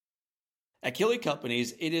At Keeley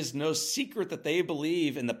Companies, it is no secret that they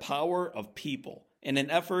believe in the power of people. In an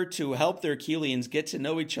effort to help their Keelians get to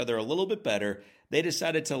know each other a little bit better, they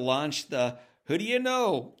decided to launch the Who Do You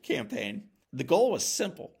Know campaign. The goal was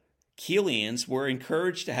simple. Keelians were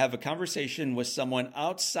encouraged to have a conversation with someone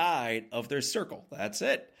outside of their circle. That's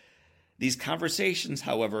it. These conversations,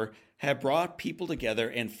 however, have brought people together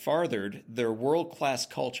and furthered their world-class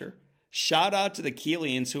culture. Shout out to the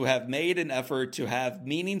Keelians who have made an effort to have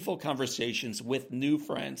meaningful conversations with new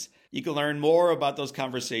friends. You can learn more about those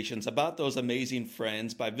conversations, about those amazing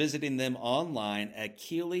friends, by visiting them online at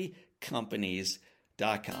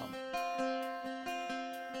KeeleyCompanies.com.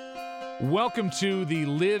 Welcome to the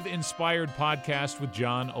Live Inspired podcast with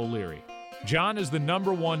John O'Leary. John is the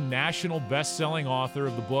 #1 national best-selling author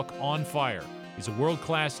of the book On Fire. He's a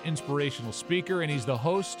world-class inspirational speaker, and he's the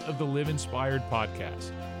host of the Live Inspired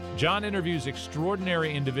podcast. John interviews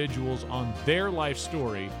extraordinary individuals on their life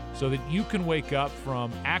story so that you can wake up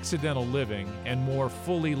from accidental living and more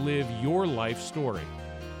fully live your life story.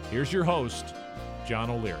 Here's your host, John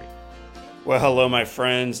O'Leary. Well, hello, my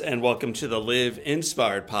friends, and welcome to the Live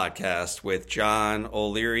Inspired podcast with John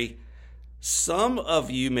O'Leary. Some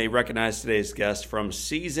of you may recognize today's guest from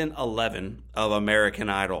season 11 of American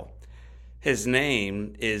Idol. His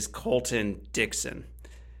name is Colton Dixon.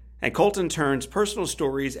 And Colton turns personal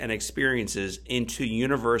stories and experiences into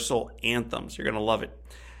universal anthems. You're going to love it.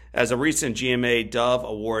 As a recent GMA Dove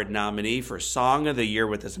Award nominee for Song of the Year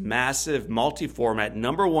with his massive multi-format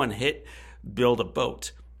 #1 hit, Build a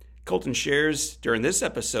Boat, Colton shares during this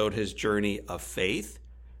episode his journey of faith,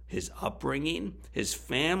 his upbringing, his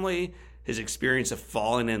family, his experience of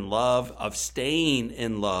falling in love, of staying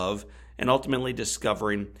in love, and ultimately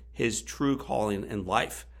discovering his true calling in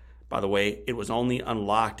life. By the way, it was only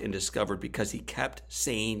unlocked and discovered because he kept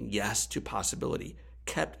saying yes to possibility,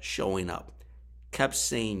 kept showing up, kept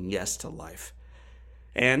saying yes to life.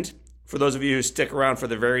 And for those of you who stick around for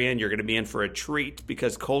the very end, you're going to be in for a treat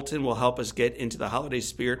because Colton will help us get into the holiday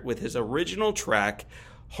spirit with his original track,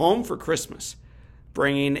 Home for Christmas,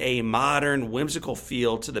 bringing a modern, whimsical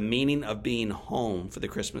feel to the meaning of being home for the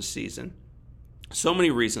Christmas season. So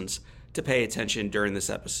many reasons to pay attention during this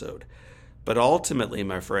episode. But ultimately,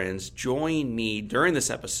 my friends, join me during this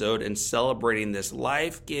episode in celebrating this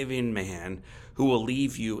life-giving man who will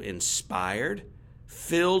leave you inspired,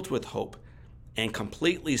 filled with hope, and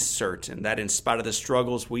completely certain that in spite of the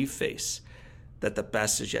struggles we face, that the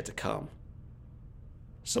best is yet to come.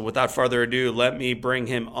 So without further ado, let me bring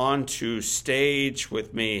him onto stage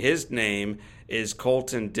with me. His name is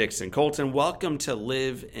Colton Dixon. Colton, welcome to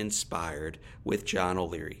Live Inspired with John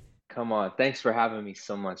O'Leary. Come on. Thanks for having me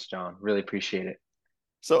so much, John. Really appreciate it.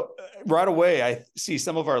 So right away, I see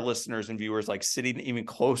some of our listeners and viewers like sitting even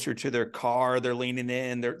closer to their car. They're leaning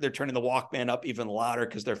in. They're turning the Walkman up even louder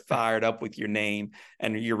because they're fired up with your name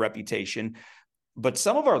and your reputation. But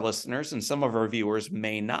some of our listeners and some of our viewers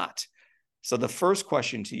may not. So the first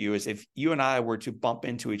question to you is, if you and I were to bump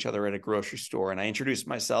into each other at a grocery store and I introduce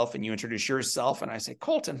myself and you introduce yourself and I say,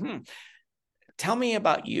 Colton, tell me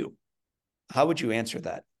about you. How would you answer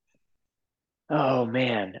that? Oh,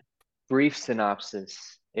 man. Brief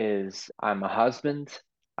synopsis is I'm a husband.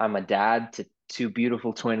 I'm a dad to 2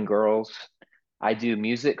 beautiful twin girls. I do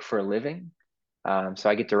music for a living. So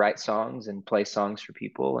I get to write songs and play songs for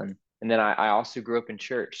people. And then I also grew up in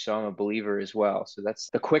church, so I'm a believer as well. So that's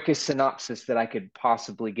the quickest synopsis that I could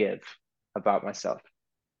possibly give about myself.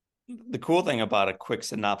 The cool thing about a quick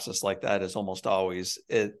synopsis like that is almost always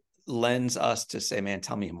it lends us to say, man,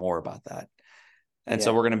 tell me more about that. And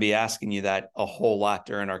so we're going to be asking you that a whole lot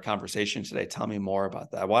during our conversation today. Tell me more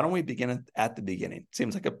about that. Why don't we begin at the beginning?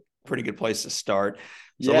 Seems like a pretty good place to start.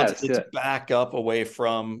 So let's back up away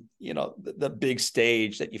from, the big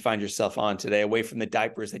stage that you find yourself on today, away from the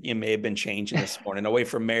diapers that you may have been changing this morning, away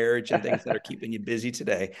from marriage and things that are keeping you busy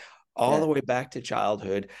today, all the way back to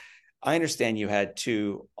childhood. I understand you had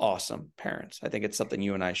 2 awesome parents. I think it's something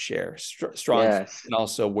you and I share strong, and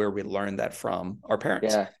also where we learned that from our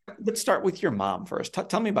parents. Yeah. Let's start with your mom first.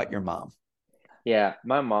 Tell me about your mom. Yeah,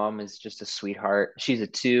 my mom is just a sweetheart. She's a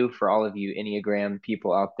 2 for all of you Enneagram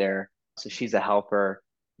people out there. So she's a helper.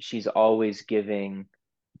 She's always giving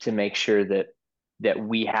to make sure that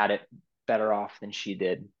we had it better off than she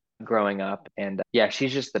did growing up. And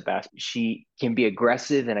she's just the best. She can be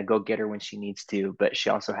aggressive and a go-getter when she needs to, but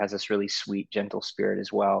she also has this really sweet, gentle spirit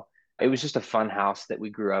as well. It was just a fun house that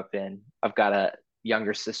we grew up in. I've got a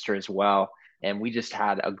younger sister as well, and we just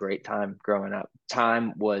had a great time growing up.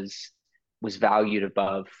 Time was valued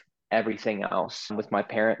above everything else with my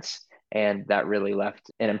parents, and that really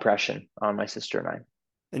left an impression on my sister and I.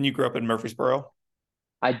 And you grew up in Murfreesboro?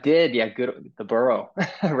 I did. Yeah. Good. The borough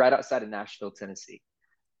right outside of Nashville, Tennessee.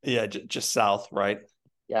 Yeah, just south, right?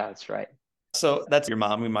 Yeah, that's right. So that's your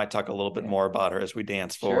mom. We might talk a little bit Yeah. more about her as we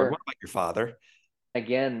dance forward. What Sure. about your father?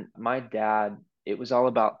 Again, my dad, it was all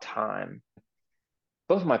about time.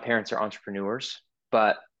 Both of my parents are entrepreneurs,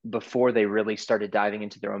 but before they really started diving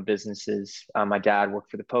into their own businesses, my dad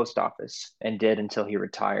worked for the post office and did until he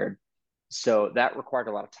retired. So that required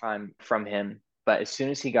a lot of time from him. But as soon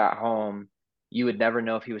as he got home, you would never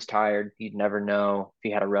know if he was tired. You'd never know if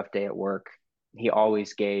he had a rough day at work. He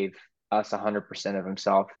always gave us 100% of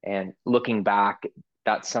himself. And looking back,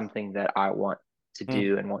 that's something that I want to Mm.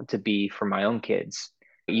 do and want to be for my own kids.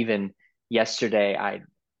 Even yesterday,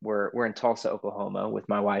 we're in Tulsa, Oklahoma with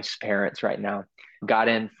my wife's parents right now. Got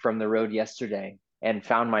in from the road yesterday and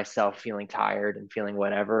found myself feeling tired and feeling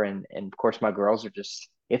whatever. And of course my girls are just,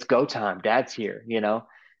 it's go time. Dad's here, you know?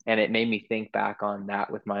 And it made me think back on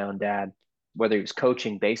that with my own dad, whether he was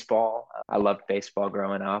coaching baseball. I loved baseball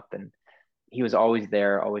growing up, and he was always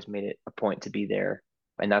there, always made it a point to be there.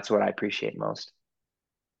 And that's what I appreciate most.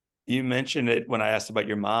 You mentioned it when I asked about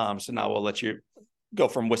your mom, so now we'll let you go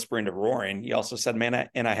from whispering to roaring. You also said, man,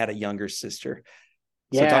 I had a younger sister.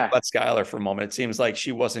 So talk Yeah. about Skylar for a moment. It seems like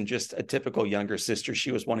she wasn't just a typical younger sister.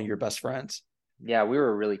 She was one of your best friends. Yeah, we were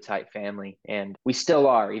a really tight family, and we still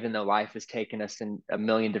are, even though life has taken us in a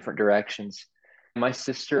million different directions. My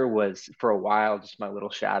sister was, for a while, just my little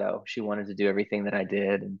shadow. She wanted to do everything that I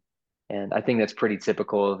did, and I think that's pretty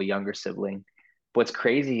typical of a younger sibling. What's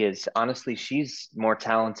crazy is, honestly, she's more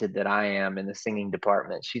talented than I am in the singing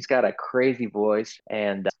department. She's got a crazy voice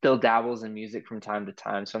and still dabbles in music from time to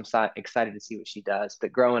time. So I'm excited to see what she does.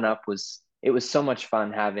 But growing up it was so much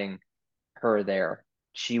fun having her there.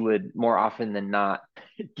 She would more often than not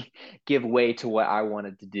give way to what I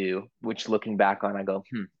wanted to do, which looking back on, I go,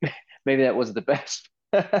 maybe that was the best.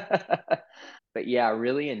 But yeah, I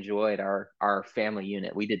really enjoyed our family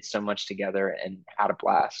unit. We did so much together and had a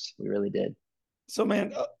blast. We really did. So,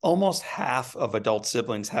 man, almost half of adult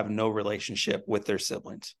siblings have no relationship with their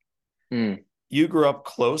siblings. Mm, You grew up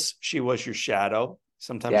close. She was your shadow.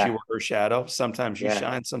 Sometimes you yeah, were her shadow. Sometimes you yeah,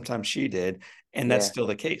 shined. Sometimes she did. And that's yeah. still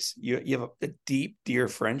the case. You have a deep, dear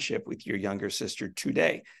friendship with your younger sister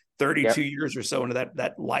today, 32 Yep. years or so into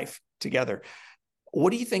that life together.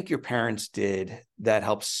 What do you think your parents did that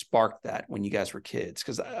helped spark that when you guys were kids?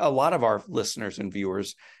 Because a lot of our listeners and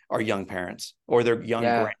viewers are young parents or they're young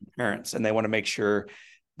Yeah. grandparents, and they want to make sure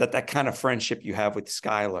that that kind of friendship you have with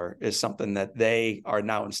Skylar is something that they are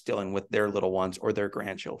now instilling with their little ones or their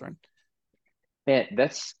grandchildren. Man,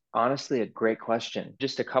 that's honestly a great question.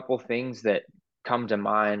 Just a couple things that come to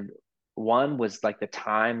mind. One was like the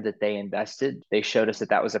time that they invested. They showed us that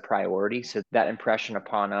that was a priority. So that impression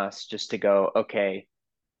upon us just to go, okay,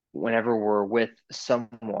 whenever we're with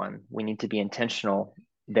someone, we need to be intentional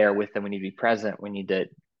there with them. We need to be present. We need to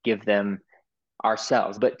give them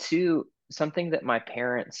ourselves. But two, something that my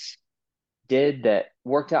parents did that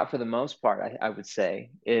worked out for the most part, I would say,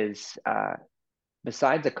 is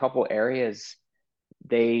besides a couple areas,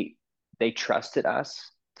 they they trusted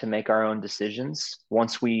us to make our own decisions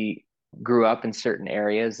once we grew up in certain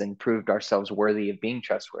areas and proved ourselves worthy of being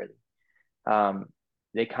trustworthy. Um,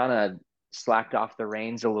 they kind of slacked off the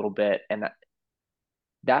reins a little bit, and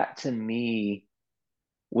that to me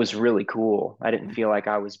was really cool. I didn't feel like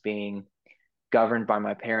I was being governed by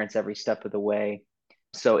my parents every step of the way.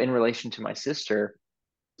 So in relation to my sister,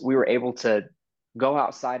 we were able to go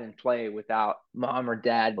outside and play without mom or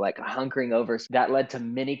dad like hunkering over us. That led to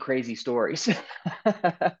many crazy stories.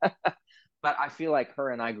 But I feel like her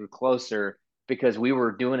and I grew closer because we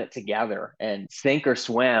were doing it together, and sink or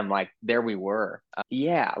swim, like there we were.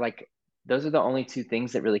 Yeah, like those are the only two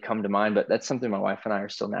things that really come to mind, but that's something my wife and I are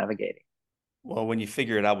still navigating. Well, when you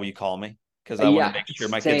figure it out, will you call me? Because I want to Yeah, make sure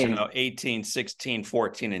my kids are same. now 18, 16,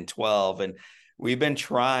 14, and 12. And we've been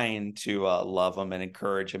trying to love them and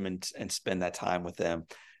encourage them and spend that time with them.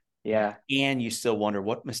 Yeah, And you still wonder,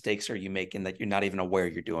 what mistakes are you making that you're not even aware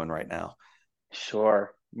you're doing right now?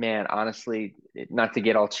 sure. Man, honestly, not to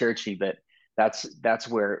get all churchy, but that's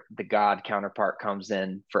where the God counterpart comes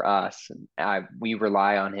in for us. And we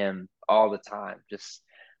rely on him all the time. Just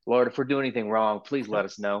Lord, if we're doing anything wrong, please let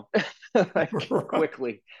us know. Like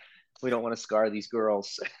quickly. We don't want to scar these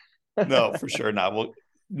girls. No, for sure not. Well,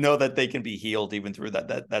 know that they can be healed even through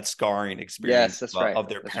that scarring Yes, experience that's right. of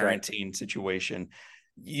their That's right. parenting situation.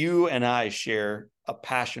 You and I share a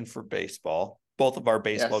passion for baseball. Both of our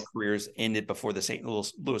baseball Yes. careers ended before the St.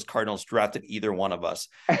 Louis Cardinals drafted either one of us.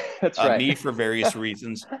 That's right. Me for various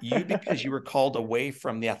reasons. You because you were called away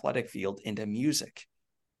from the athletic field into music.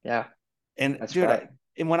 Yeah, And that's dude, right.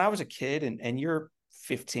 and when I was a kid, and you're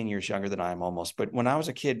 15 years younger than I am almost. But when I was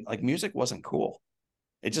a kid, like music wasn't cool.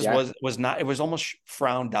 It just Yeah. was not, it was almost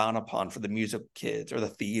frowned down upon for the music kids or the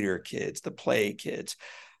theater kids, the play kids.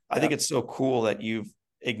 I think Yeah. it's so cool that you've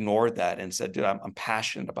ignored that and said, dude, I'm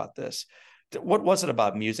passionate about this. What was it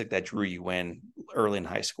about music that drew you in early in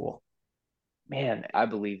high school? Man, I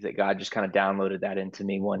believe that God just kind of downloaded that into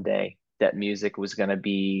me one day, that music was going to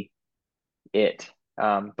be it.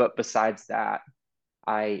 But besides that,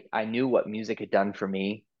 I knew what music had done for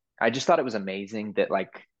me. I just thought it was amazing that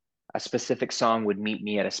like a specific song would meet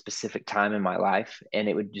me at a specific time in my life, and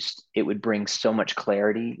it would bring so much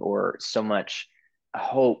clarity or so much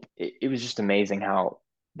hope. It was just amazing how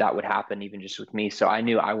that would happen even just with me. So I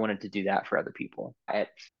knew I wanted to do that for other people. At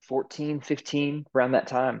 14, 15, around that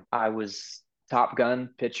time, I was top gun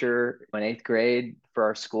pitcher in eighth grade for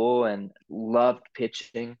our school and loved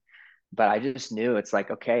pitching. But I just knew it's like,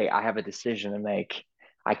 okay, I have a decision to make.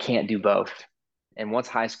 I can't do both. And once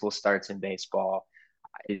high school starts in baseball,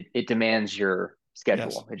 it demands your Yes.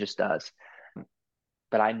 schedule. It just does.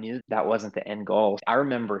 But I knew that wasn't the end goal. I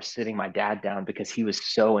remember sitting my dad down because he was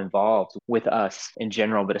so involved with us in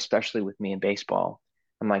general, but especially with me in baseball.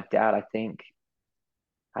 I'm like, Dad, I think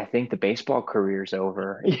the baseball career's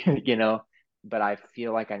over, you know, but I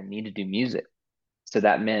feel like I need to do music. So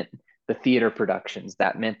that meant the theater productions,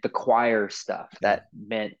 that meant the choir stuff, Yeah. that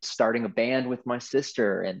meant starting a band with my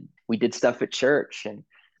sister, and we did stuff at church. And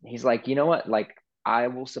he's like, you know what? Like, I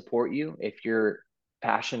will support you if you're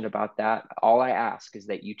passionate about that. All I ask is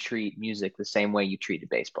that you treat music the same way you treated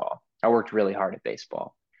baseball. I worked really hard at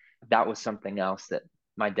baseball. That was something else that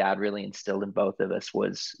my dad really instilled in both of us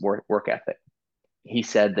was work ethic. He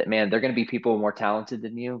said that, man, they're going to be people more talented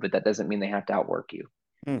than you, but that doesn't mean they have to outwork you.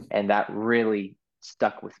 Mm. And that really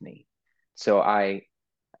stuck with me. So I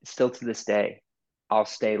still to this day, I'll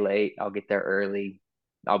stay late, I'll get there early,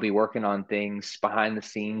 I'll be working on things behind the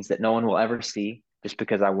scenes that no one will ever see just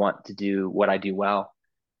because I want to do what I do well.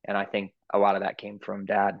 And I think a lot of that came from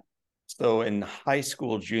dad. So in high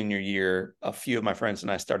school, junior year, a few of my friends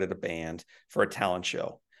and I started a band for a talent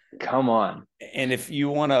show. Come on. And if you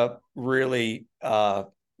want to really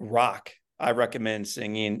rock, I recommend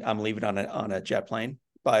singing "I'm Leaving on a Jet Plane"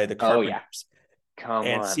 by the Oh yeah. Carpenters Come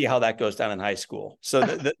and on. see how that goes down in high school. So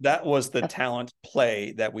that was the talent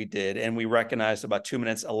play that we did. And we recognized about 2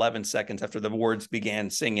 minutes, 11 seconds after the words began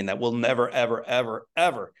singing that we'll never, ever, ever,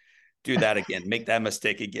 ever do that again. Make that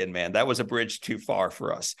mistake again, man. That was a bridge too far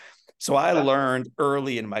for us. So I learned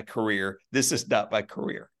early in my career, this is not my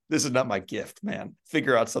career. This is not my gift, man.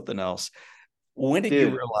 Figure out something else. When did you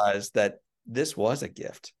Dude, realize that this was a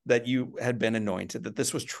gift, that you had been anointed, that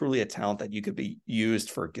this was truly a talent that you could be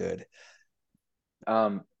used for good?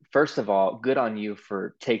 first of all, good on you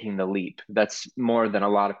for taking the leap. That's more than a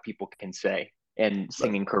lot of people can say in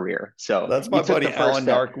singing career. So That's you my took the buddy first Alan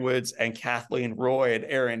step. Darkwoods and Kathleen Roy and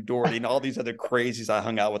Aaron Doherty and all these other crazies I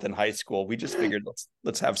hung out with in high school. We just figured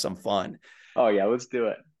let's have some fun. Oh yeah, let's do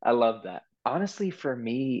it. I love that. Honestly, for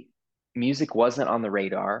me, music wasn't on the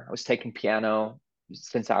radar. I was taking piano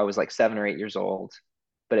since I was like 7 or 8 years old.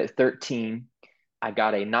 But at 13, I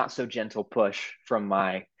got a not so gentle push from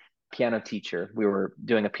my piano teacher. We were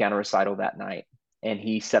doing a piano recital that night, and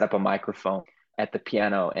he set up a microphone at the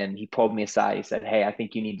piano and he pulled me aside. He said, "Hey, I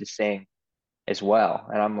think you need to sing as well."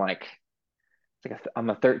 And I'm like, I'm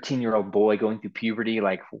a 13-year-old boy going through puberty.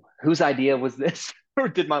 Like, whose idea was this? Or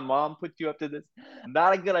did my mom put you up to this?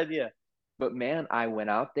 Not a good idea. But man, I went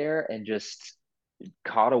out there and just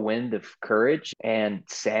caught a wind of courage and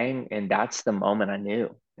sang. And that's the moment I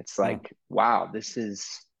knew. It's Mm. like, wow, this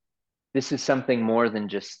is something more than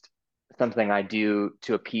just something I do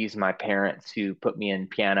to appease my parents who put me in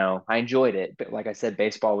piano. I enjoyed it, but like I said,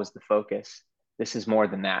 baseball was the focus. This is more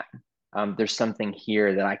than that. There's something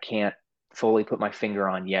here that I can't fully put my finger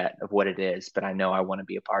on yet of what it is, but I know I want to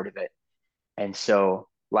be a part of it. And so,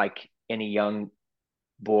 like any young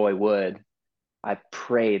boy would, I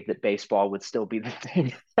prayed that baseball would still be the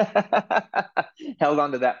thing. Held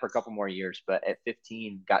on to that for a couple more years, but at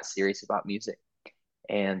 15, got serious about music.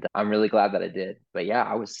 And I'm really glad that I did. But yeah,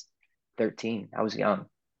 I was 13. I was young.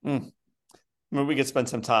 Mm. I mean, we could spend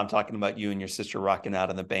some time talking about you and your sister rocking out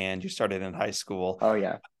in the band. You started in high school. Oh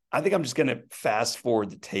yeah. I think I'm just going to fast forward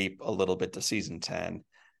the tape a little bit to season 10.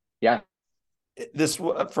 Yeah. This,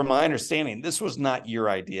 from my understanding, this was not your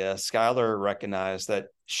idea. Skylar recognized that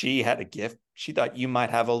she had a gift. She thought you might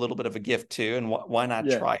have a little bit of a gift too. And why not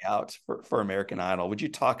Yeah. try out for American Idol? Would you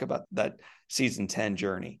talk about that season 10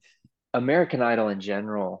 journey? American Idol in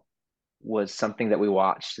general was something that we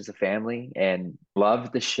watched as a family and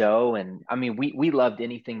loved the show. And I mean, we loved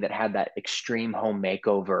anything that had that extreme home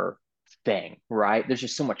makeover thing, right? There's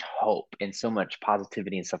just so much hope and so much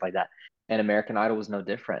positivity and stuff like that. And American Idol was no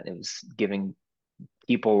different. It was giving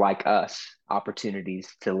people like us opportunities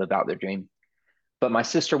to live out their dream. But my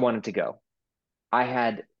sister wanted to go. I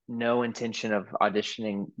had no intention of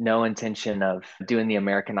auditioning, no intention of doing the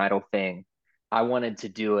American Idol thing. I wanted to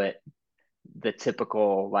do it the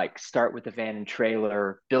typical, like, start with the van and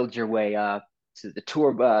trailer, build your way up to the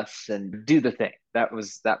tour bus and do the thing. That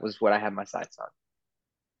was what I had my sights on.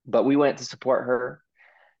 But we went to support her.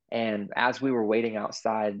 And as we were waiting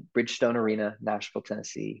outside Bridgestone Arena, Nashville,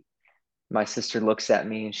 Tennessee, my sister looks at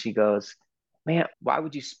me and she goes, "Man, why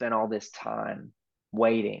would you spend all this time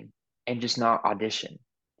waiting and just not audition?"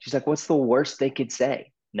 She's like, "What's the worst they could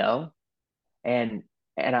say? No?" And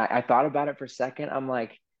I thought about it for a second. I'm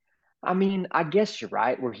like, I mean, I guess you're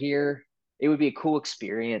right. We're here. It would be a cool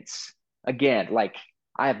experience. Again, like,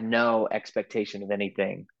 I have no expectation of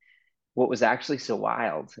anything. What was actually so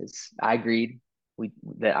wild is I agreed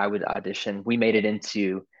that I would audition. We made it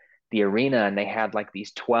into the arena, and they had like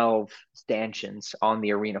these 12 stanchions on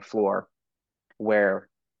the arena floor where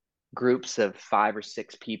groups of 5 or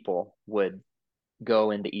 6 people would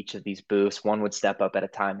go into each of these booths. One would step up at a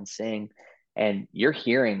time and sing. And you're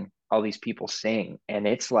hearing all these people sing, and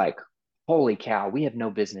it's like, holy cow, we have no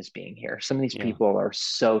business being here. Some of these Yeah. people are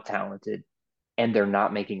so talented and they're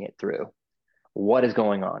not making it through. What is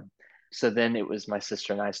going on? So then it was my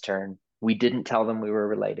sister and I's turn. We didn't tell them we were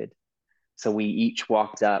related. So we each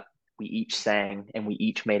walked up, we each sang, and we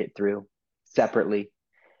each made it through separately.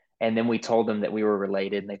 And then we told them that we were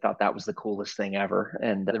related, and they thought that was the coolest thing ever.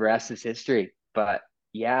 And the rest is history. But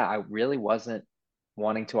yeah, I really wasn't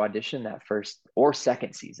wanting to audition that first or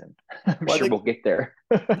second season. I'm Well, I sure think we'll get there.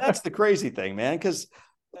 that's the crazy thing, man. Because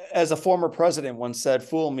as a former president once said,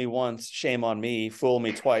 "Fool me once, shame on me. Fool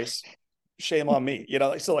me twice, shame on me."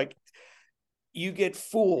 So like you get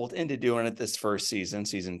fooled into doing it this first season,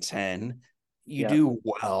 season 10. You Yeah, do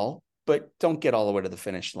well, but don't get all the way to the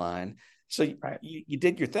finish line. So right. you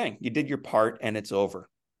did your thing. You did your part, and it's over.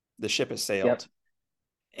 The ship has Yep. sailed.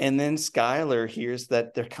 And then Skylar hears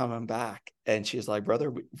that they're coming back, and she's like,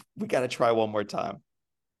 "Brother, we got to try one more time."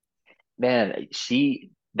 Man,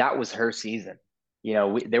 that was her season.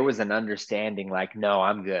 There was an understanding, like, no,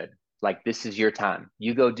 I'm good. Like, this is your time.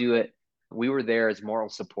 You go do it. We were there as moral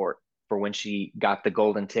support for when she got the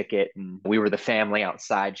golden ticket, and we were the family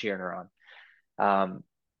outside cheering her on.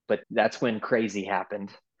 But that's when crazy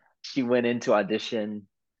happened. She went into audition,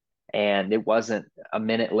 and it wasn't a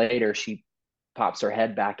minute later, she pops her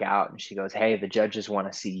head back out and she goes, "Hey, the judges want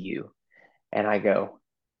to see you." And I go,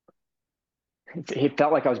 it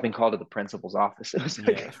felt like I was being called to the principal's office. It was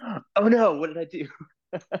like, Yeah. oh no, what did I do?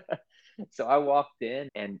 So I walked in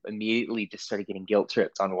and immediately just started getting guilt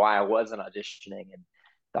tripped on why I wasn't auditioning. And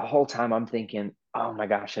the whole time I'm thinking, oh my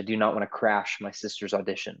gosh, I do not want to crash my sister's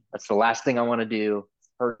audition. That's the last thing I want to do.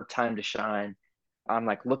 Her time to shine. I'm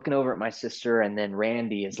like looking over at my sister, and then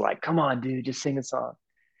Randy is like, "Come on, dude, just sing a song."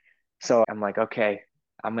 So I'm like, okay,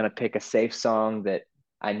 I'm gonna pick a safe song that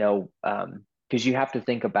I know, because you have to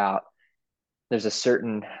think about, there's a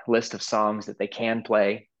certain list of songs that they can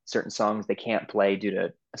play, certain songs they can't play due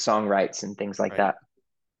to song rights and things like Right.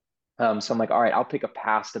 that. So I'm like, all right, I'll pick a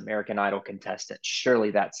past American Idol contestant.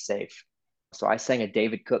 Surely that's safe. So I sang a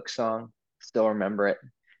David Cook song, still remember it.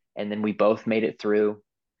 And then we both made it through.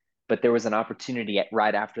 But there was an opportunity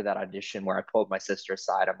right after that audition where I pulled my sister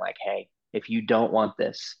aside. I'm like, hey, if you don't want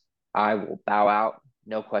this, I will bow out,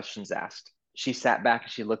 no questions asked. She sat back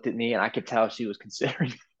and she looked at me, and I could tell she was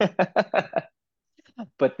considering.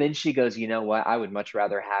 But then she goes, "You know what? I would much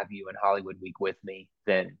rather have you in Hollywood Week with me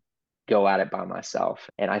than go at it by myself."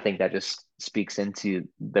 And I think that just speaks into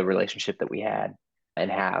the relationship that we had and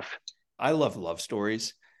have. I love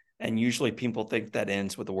stories. And usually people think that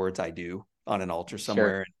ends with the words "I do" on an altar Sure.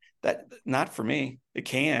 somewhere. That not for me. It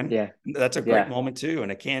can. Yeah. That's a great Yeah. moment too.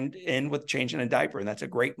 And it can end with changing a diaper. And that's a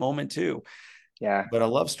great moment too. Yeah. But a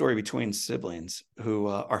love story between siblings who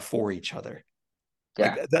are for each other.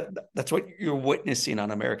 Like Yeah. that's what you're witnessing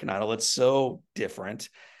on American Idol. It's so different.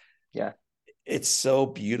 Yeah. It's so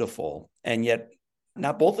beautiful. And yet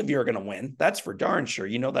not both of you are going to win. That's for darn sure.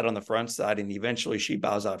 You know that on the front side. And eventually she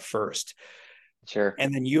bows out first. Sure.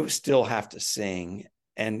 And then you still have to sing.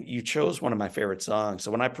 And you chose one of my favorite songs.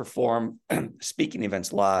 So when I perform speaking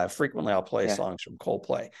events live, frequently I'll play Yeah. songs from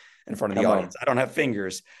Coldplay in front of the Come on. audience. I don't have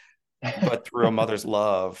fingers, but through a mother's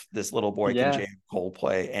love, this little boy can Yeah. jam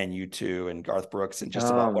Coldplay and U2 and Garth Brooks and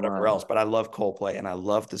just Oh about whatever my. else. But I love Coldplay, and I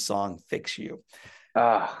love the song "Fix You."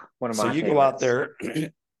 One of So my you go out favorites.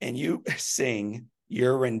 there and you sing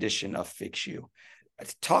your rendition of "Fix You."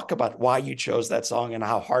 Talk about why you chose that song and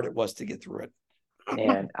how hard it was to get through it.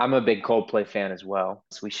 And I'm a big Coldplay fan as well,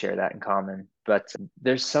 so we share that in common. But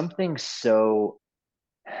there's something so,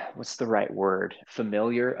 what's the right word?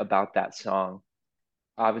 Familiar about that song.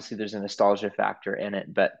 Obviously, there's a nostalgia factor in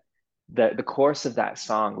it, but the chorus of that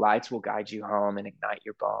song, "Lights will guide you home and ignite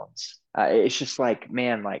your bones." It's just like,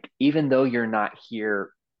 man, like even though you're not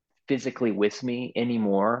here physically with me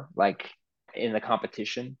anymore, like in the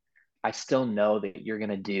competition, I still know that you're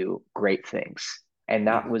gonna do great things. And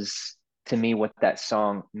that Mhm. was to me what that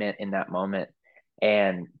song meant in that moment.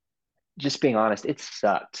 And just being honest, it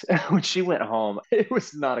sucked. When she went home, it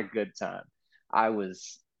was not a good time. I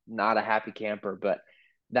was not a happy camper, but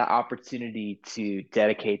that opportunity to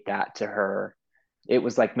dedicate that to her, it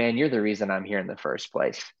was like, man, you're the reason I'm here in the first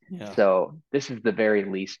place. Yeah. So this is the very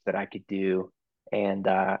least that I could do. And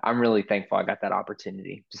I'm really thankful I got that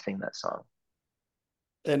opportunity to sing that song.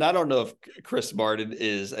 And I don't know if Chris Martin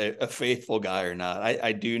is a faithful guy or not.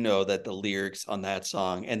 I do know that the lyrics on that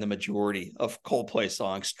song and the majority of Coldplay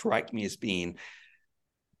songs strike me as being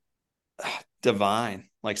divine,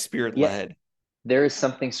 like spirit Yeah, led. there is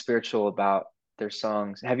something spiritual about their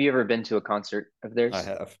songs. Have you ever been to a concert of I theirs?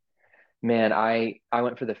 have. Man, I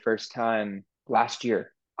went for the first time last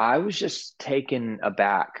year. I was just taken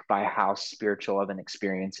aback by how spiritual of an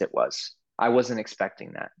experience it was. I wasn't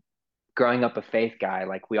expecting that. Growing up a faith guy,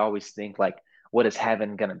 like we always think like, what is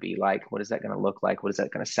heaven going to be like? What is that going to look like? What is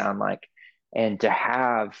that going to sound like? And to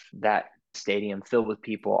have that stadium filled with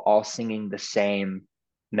people all singing the same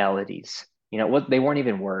melodies, what they weren't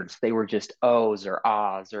even words. They were just ohs or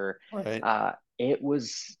ahs or Right. uh, it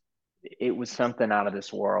was it was something out of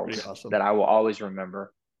this world Pretty awesome. that I will always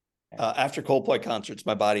remember. After Coldplay concerts,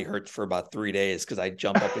 my body hurts for about 3 days because I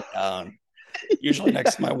jump up and down, usually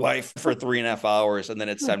next to my wife for 3.5 hours. And then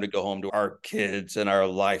it's time to go home to our kids and our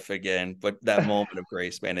life again. But that moment of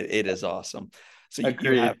grace, man, it is awesome. So you have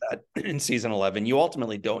Agreed. that in season 11. You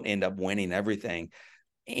ultimately don't end up winning everything.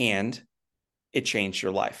 And it changed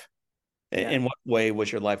your life. Yeah. In what way was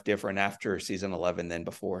your life different after season 11 than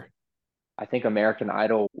before? I think American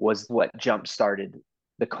Idol was what jump started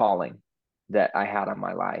the calling that I had on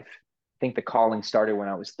my life. I think the calling started when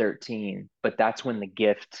I was 13, but that's when the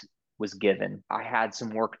gift was given. I had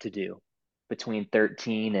some work to do between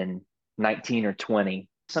 13 and 19 or 20.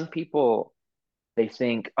 Some people, they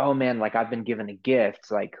think, oh man, like I've been given a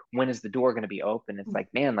gift. Like, when is the door going to be open? It's like,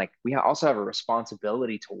 man, like we also have a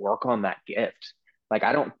responsibility to work on that gift. Like,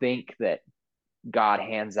 I don't think that God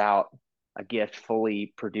hands out a gift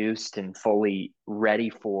fully produced and fully ready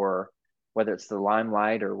for whether it's the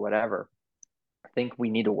limelight or whatever. I think we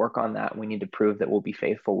need to work on that. We need to prove that we'll be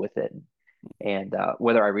faithful with it. And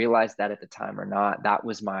whether I realized that at the time or not, that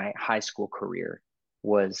was my high school career,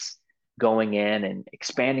 was going in and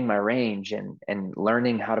expanding my range and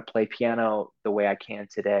learning how to play piano the way I can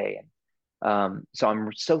today. And so I'm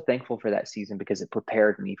so thankful for that season because it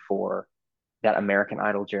prepared me for that American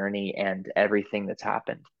Idol journey and everything that's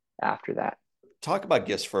happened after that. Talk about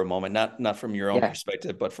gifts for a moment, not from your own Yeah,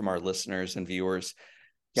 perspective, but from our listeners and viewers.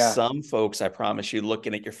 yeah, Some folks, I promise you,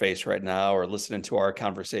 looking at your face right now or listening to our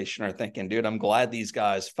conversation are thinking, dude, I'm glad these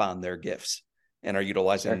guys found their gifts and are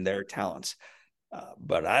utilizing sure, their talents.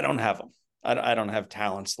 But I don't have them. I don't have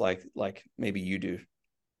talents like maybe you do.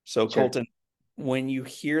 So, sure. Colton, when you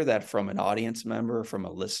hear that from an audience member, from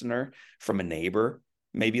a listener, from a neighbor,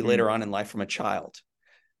 maybe Mm, later on in life from a child,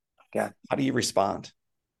 yeah. how do you respond?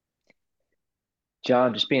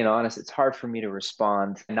 John, just being honest, it's hard for me to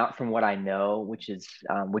respond, not from what I know, which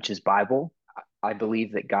is Bible. I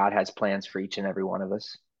believe that God has plans for each and every one of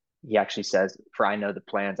us. He actually says, "For I know the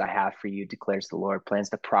plans I have for you," declares the Lord,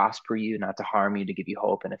 plans to prosper you, not to harm you, to give you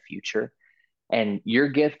hope and a future. And your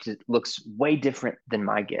gift looks way different than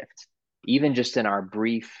my gift. Even just in our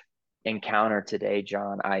brief encounter today,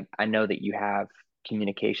 John, I know that you have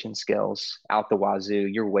communication skills out the wazoo.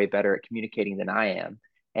 You're way better at communicating than I am.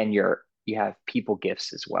 And you have people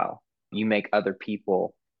gifts as well. You make other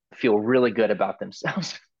people feel really good about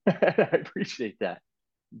themselves. I appreciate that.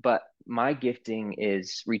 But my gifting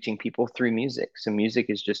is reaching people through music. So music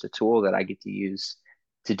is just a tool that I get to use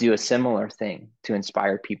to do a similar thing, to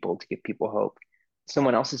inspire people, to give people hope.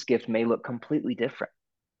 Someone else's gift may look completely different.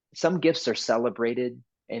 Some gifts are celebrated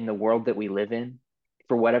in the world that we live in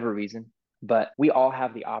for whatever reason, but we all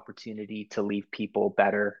have the opportunity to leave people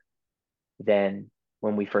better than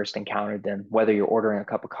when we first encountered them, whether you're ordering a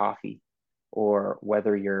cup of coffee or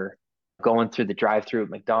whether you're going through the drive through at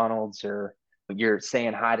McDonald's or you're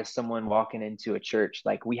saying hi to someone walking into a church.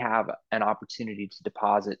 Like, we have an opportunity to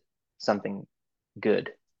deposit something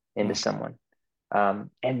good into Mm. someone.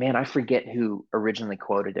 And man, I forget who originally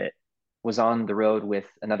quoted it. Was on the road with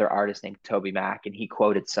another artist named Toby Mac, and he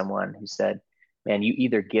quoted someone who said, man, you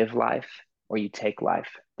either give life or you take life.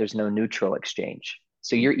 There's no neutral exchange.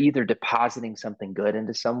 So Mm. you're either depositing something good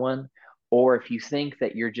into someone, or if you think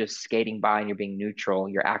that you're just skating by and you're being neutral,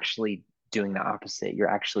 you're actually doing the opposite. You're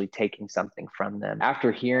actually taking something from them.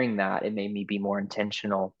 After hearing that, it made me be more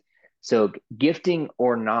intentional. So, gifting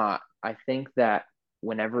or not, I think that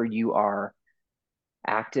whenever you are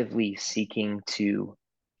actively seeking to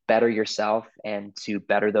better yourself and to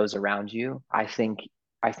better those around you, I think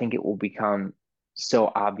it will become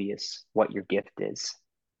so obvious what your gift is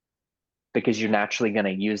because you're naturally going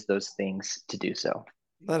to use those things to do so.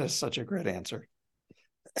 That is such a great answer.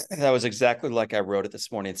 That was exactly like I wrote it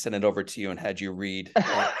this morning and sent it over to you and had you read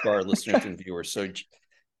for our listeners and viewers. So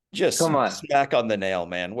just Come on. smack on the nail,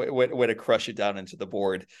 man. Way to crush it down into the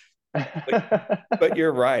board. But, but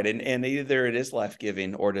you're right. And either it is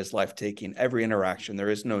life-giving or it is life-taking. Every interaction, there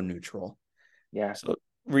is no neutral. Yeah. So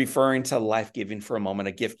referring to life-giving for a moment,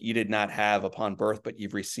 a gift you did not have upon birth, but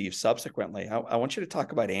you've received subsequently. I want you to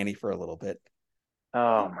talk about Annie for a little bit.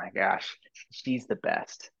 Oh my gosh. She's the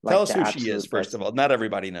best. Tell Like us the who she is, absolute first best. of all. Not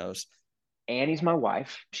everybody knows. Annie's my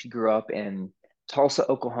wife. She grew up in Tulsa,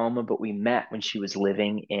 Oklahoma, but we met when she was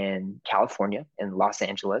living in California, in Los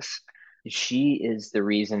Angeles. She is the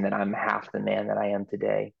reason that I'm half the man that I am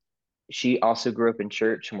today. She also grew up in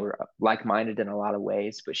church and we're like-minded in a lot of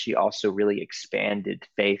ways, but she also really expanded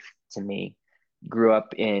faith to me. Grew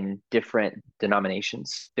up in different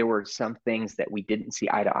denominations. There were some things that we didn't see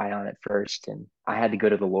eye to eye on at first, and I had to go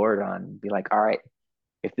to the Lord on and be like, all right,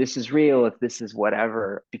 if this is real, if this is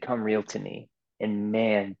whatever, become real to me. And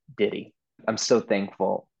man, did he. I'm so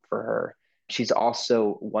thankful for her. She's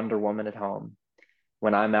also Wonder Woman at home.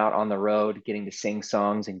 When I'm out on the road getting to sing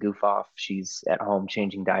songs and goof off, she's at home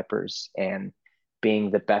changing diapers and being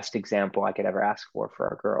the best example I could ever ask for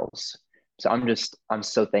our girls. So I'm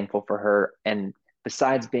so thankful for her. And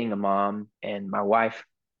besides being a mom and my wife,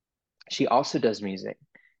 she also does music.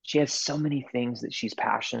 She has so many things that she's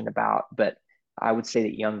passionate about, but I would say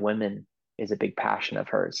that young women is a big passion of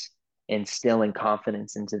hers, instilling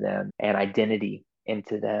confidence into them and identity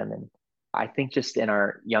into them. And I think just in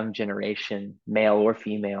our young generation, male or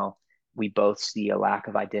female, we both see a lack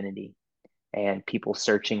of identity and people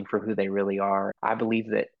searching for who they really are. I believe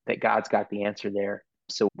that God's got the answer there.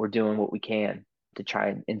 So we're doing what we can to try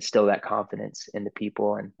and instill that confidence into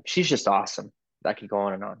people. And she's just awesome. I could go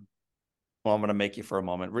on and on. Well, I'm going to make you for a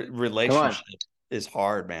moment. Come on. Relationship is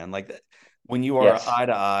hard, man. Like when you are Yes. eye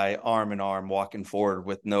to eye, arm in arm, walking forward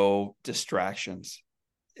with no distractions,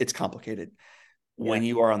 it's complicated. Yeah. When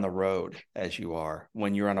you are on the road, as you are,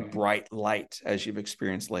 when you're on a Mhm. bright light, as you've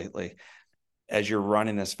experienced lately, as you're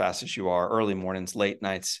running as fast as you are, early mornings, late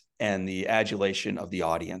nights, and the adulation of the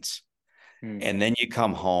audience. Mm. And then you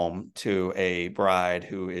come home to a bride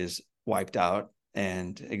who is wiped out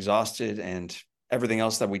and exhausted and everything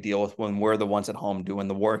else that we deal with when we're the ones at home doing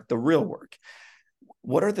the work, the real work.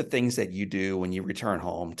 What are the things that you do when you return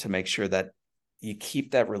home to make sure that you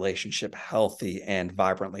keep that relationship healthy and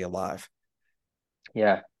vibrantly alive?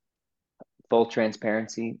 Yeah. Full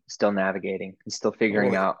transparency, still navigating and still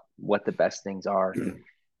figuring Oh, out what the best things are.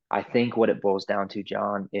 I think what it boils down to,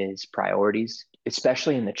 John, is priorities,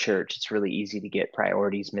 especially in the church. It's really easy to get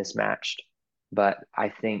priorities mismatched. But I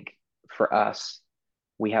think for us,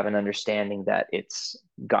 we have an understanding that it's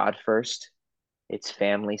God first, it's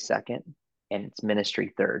family second, and it's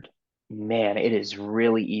ministry third. Man, it is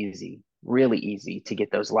really easy to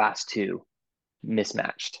get those last two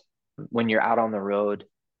mismatched. When you're out on the road,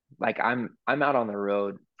 like I'm out on the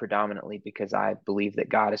road predominantly because I believe that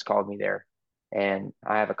God has called me there and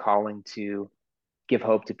I have a calling to give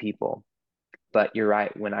hope to people. But you're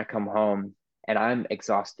right, when I come home and I'm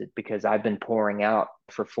exhausted because I've been pouring out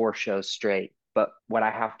for 4 shows straight. But what I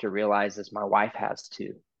have to realize is my wife has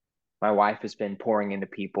too. My wife has been pouring into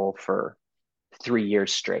people for 3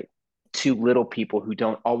 years straight. Two little people who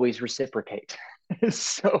don't always reciprocate.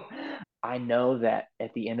 So I know that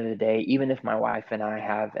at the end of the day, even if my wife and I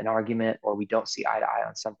have an argument or we don't see eye to eye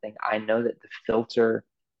on something, I know that the filter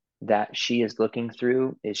that she is looking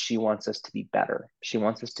through is she wants us to be better. She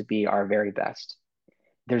wants us to be our very best.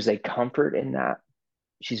 There's a comfort in that.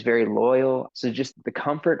 She's very loyal. So just the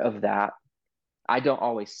comfort of that, I don't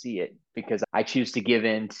always see it because I choose to give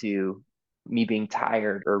in to me being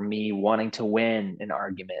tired or me wanting to win an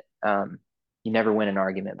argument. You never win an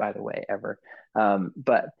argument, by the way, ever.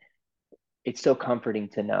 But it's so comforting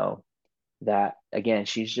to know that, again,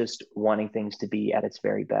 she's just wanting things to be at its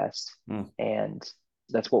very best. mm. And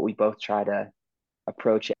that's what we both try to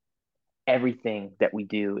approach everything that we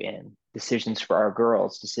do in decisions for our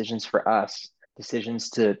girls, decisions for us, decisions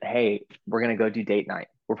to, hey, we're going to go do date night.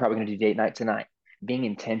 We're probably going to do date night tonight. being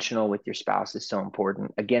intentional with your spouse is so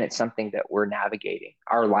important. Again, it's something that we're navigating.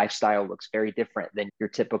 Our lifestyle looks very different than your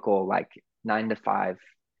typical like 9 to 5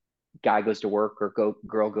 guy goes to work or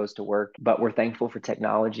girl goes to work, but we're thankful for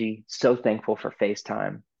technology, so thankful for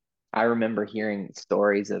FaceTime. I remember hearing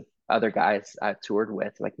stories of other guys I've toured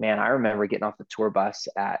with. Like, man, I remember getting off the tour bus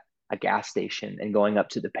at a gas station and going up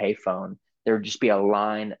to the payphone. There would just be a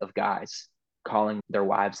line of guys calling their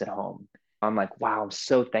wives at home. I'm like, wow, I'm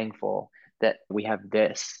so thankful that we have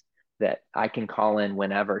this, that I can call in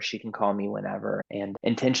whenever, she can call me whenever. And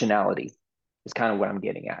intentionality is kind of what I'm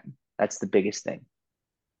getting at. That's the biggest thing.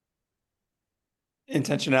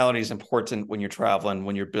 Intentionality is important when you're traveling,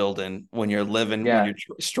 when you're building, when you're living, when Yeah.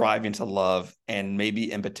 you're striving to love, and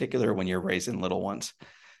maybe in particular when you're raising little ones.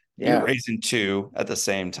 You're Yeah. raising two at the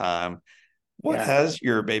same time. What Yeah. has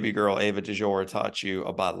your baby girl, Ava DeJour, taught you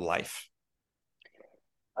about life?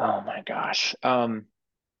 Oh my gosh.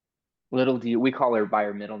 Little do you, we call her by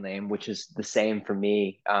her middle name, which is the same for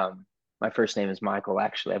me. My first name is Michael,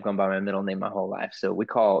 actually. I've gone by my middle name my whole life. So we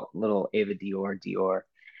call little Ava Dior Dior.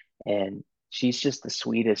 And she's just the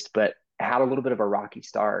sweetest, but had a little bit of a rocky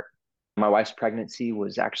start. My wife's pregnancy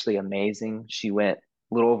was actually amazing. She went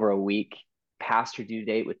a little over a week past her due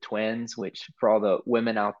date with twins, which for all the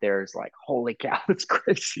women out there is like, holy cow, that's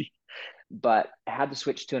crazy. But I had to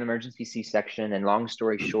switch to an emergency C-section. And long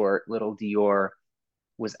story short, little Dior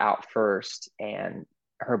was out first, and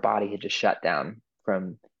her body had just shut down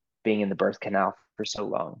from being in the birth canal for so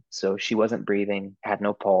long. So she wasn't breathing, had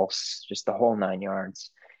no pulse, just the whole 9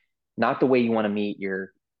 yards. Not the way you want to meet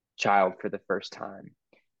your child for the first time.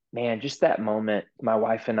 Man, just that moment, my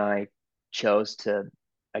wife and I chose to,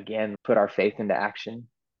 again, put our faith into action.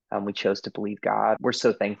 We chose to believe God. We're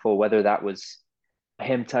so thankful, whether that was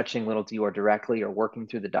him touching little Dior directly or working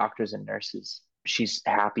through the doctors and nurses. She's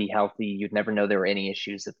happy, healthy. You'd never know there were any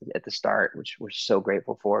issues at the start, which we're so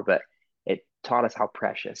grateful for. But it taught us how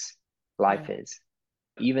precious life is,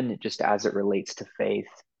 even just as it relates to faith.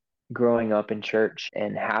 Growing up in church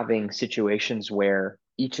and having situations where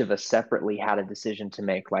each of us separately had a decision to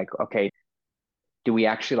make, like, okay, do we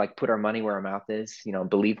actually like put our money where our mouth is,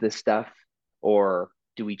 believe this stuff, or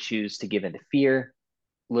do we choose to give into fear?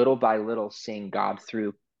 Little by little, seeing God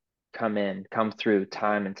come through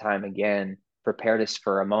time and time again, prepared us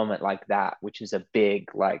for a moment like that, which is a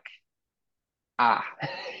big like, ah,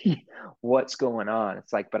 what's going on?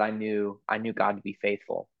 It's like, but I knew God to be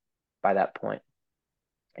faithful by that point,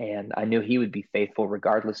 and I knew He would be faithful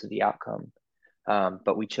regardless of the outcome.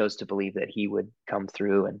 But we chose to believe that He would come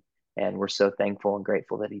through, and we're so thankful and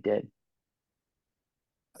grateful that He did.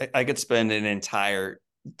 I could spend an entire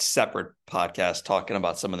separate podcast talking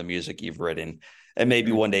about some of the music you've written, and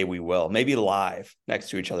maybe one day we will, maybe live next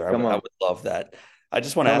to each other. I would love that. I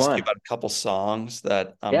just want to ask you about a couple songs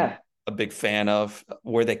that I'm a big fan of,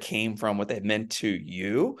 where they came from, what they meant to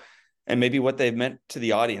you, and maybe what they've meant to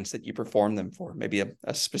the audience that you performed them for. Maybe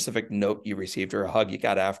a specific note you received or a hug you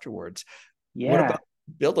got afterwards. Yeah. What about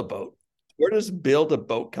Build a Boat? Where does Build a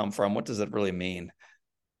Boat come from? What does it really mean?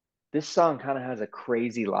 This song kind of has a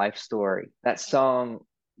crazy life story. That song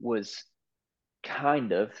was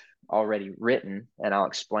kind of already written, and I'll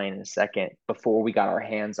explain in a second. Before we got our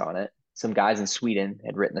hands on it, some guys in Sweden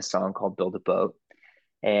had written a song called Build a Boat,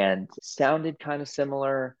 and sounded kind of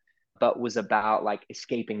similar, but was about like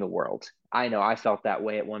escaping the world. I know I felt that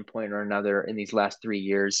way at one point or another in these last 3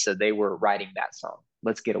 years. So they were writing that song,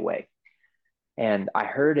 Let's Get Away. And I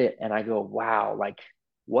heard it and I go, wow, like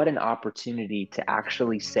what an opportunity to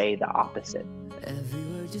actually say the opposite. Every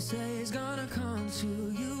word you say is gonna come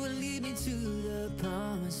true. You will lead me to the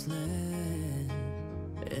promised land.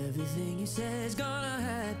 Everything you say is gonna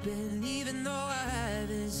happen, even though I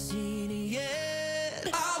haven't seen it yet.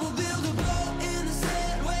 I will build a boat in the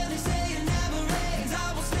sand where they say it never rains.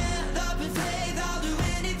 I will stand up in faith. I'll do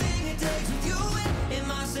anything it takes with you in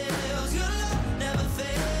my sails. Your love never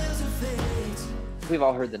fails or fades. We've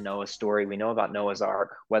all heard the Noah story. We know about Noah's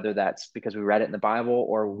Ark, whether that's because we read it in the Bible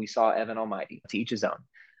or we saw Evan Almighty, to each his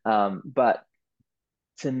own. But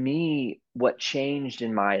to me, what changed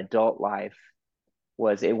in my adult life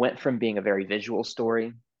was it went from being a very visual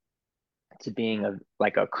story to being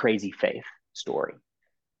a crazy faith story.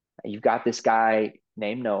 You've got this guy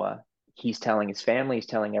named Noah. He's telling his family, he's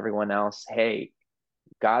telling everyone else, hey,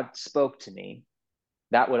 God spoke to me.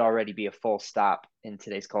 That would already be a full stop in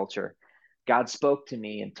today's culture. God spoke to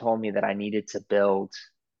me and told me that I needed to build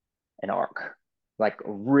an ark, like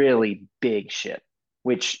a really big ship,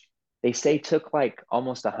 which they say took like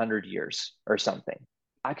almost 100 years or something.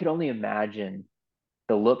 I could only imagine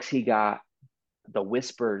the looks he got, the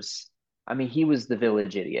whispers. I mean, he was the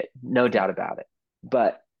village idiot, no doubt about it.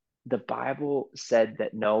 But the Bible said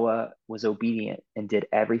that Noah was obedient and did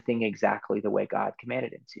everything exactly the way God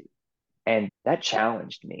commanded him to. And that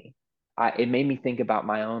challenged me. It made me think about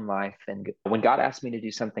my own life. And when God asked me to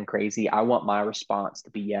do something crazy, I want my response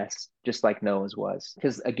to be yes, just like Noah's was.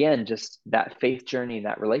 Because again, just that faith journey,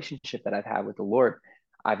 that relationship that I've had with the Lord,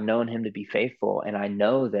 I've known him to be faithful. And I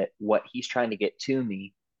know that what he's trying to get to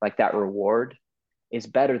me, like that reward, is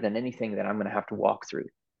better than anything that I'm going to have to walk through.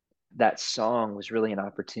 That song was really an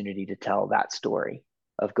opportunity to tell that story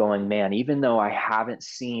of going, man, even though I haven't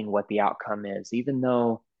seen what the outcome is, even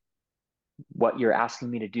though what you're asking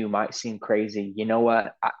me to do might seem crazy, you know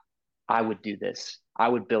what? I would do this. I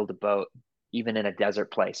would build a boat, even in a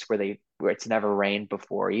desert place where it's never rained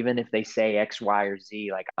before. Even if they say X, Y, or Z,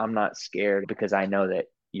 like I'm not scared because I know that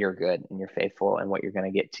you're good and you're faithful and what you're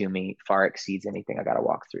going to get to me far exceeds anything I got to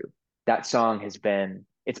walk through. That song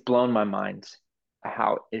it's blown my mind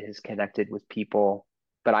how it has connected with people.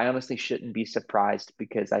 But I honestly shouldn't be surprised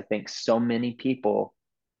because I think so many people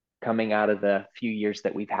coming out of the few years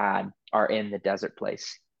that we've had are in the desert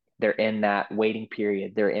place. They're in that waiting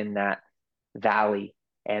period. They're in that valley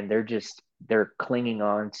and they're clinging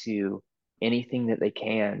on to anything that they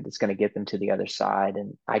can that's going to get them to the other side.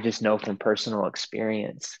 And I just know from personal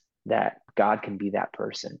experience that God can be that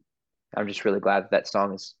person. I'm just really glad that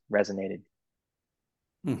song has resonated.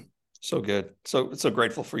 So good. So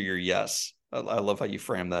grateful for your yes. I love how you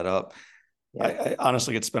frame that up. Yeah. I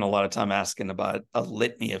honestly could spend a lot of time asking about a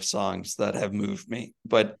litany of songs that have moved me.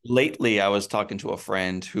 But lately I was talking to a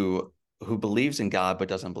friend who believes in God but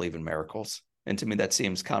doesn't believe in miracles. And to me, that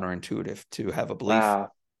seems counterintuitive to have a belief Wow.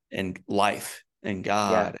 in life and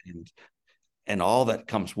Yeah. God and all that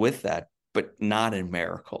comes with that, but not in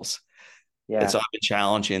miracles. And Yeah. so I've been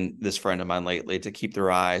challenging this friend of mine lately to keep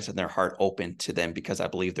their eyes and their heart open to them because I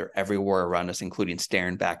believe they're everywhere around us, including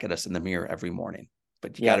staring back at us in the mirror every morning.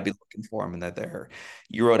 But you got to Yeah. be looking for them and that they're.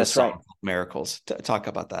 You wrote a That's song right. called Miracles. Talk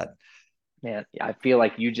about that. Man, I feel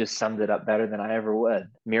like you just summed it up better than I ever would.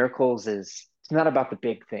 Miracles it's not about the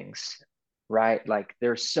big things, right? Like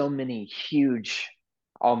there's so many huge,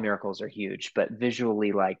 all miracles are huge, but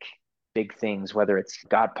visually like big things, whether it's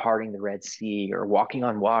God parting the Red Sea or walking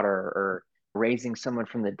on water or raising someone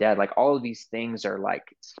from the dead, like all of these things are like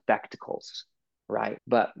spectacles, right?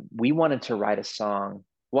 But we wanted to write a song,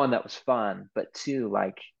 one that was fun, but two,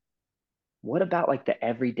 like what about like the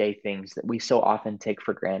everyday things that we so often take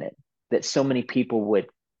for granted that so many people would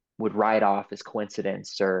write off as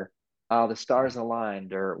coincidence or oh the stars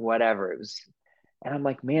aligned or whatever it was. And I'm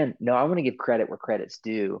like, man, no, I want to give credit where credit's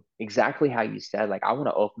due, exactly how you said. Like I want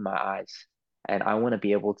to open my eyes and I want to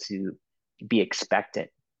be able to be expectant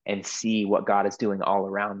and see what God is doing all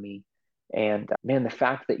around me. And man, the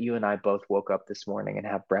fact that you and I both woke up this morning and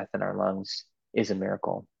have breath in our lungs is a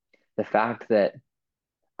miracle. The fact that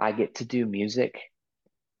I get to do music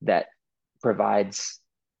that provides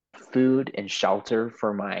food and shelter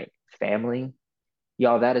for my family.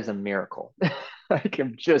 Y'all, that is a miracle. Like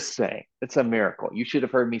I'm just saying, it's a miracle. You should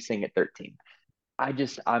have heard me sing at 13.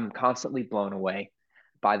 I'm constantly blown away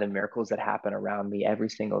by the miracles that happen around me every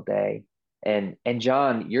single day. And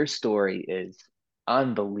John, your story is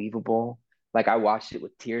unbelievable. Like I watched it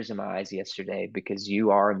with tears in my eyes yesterday because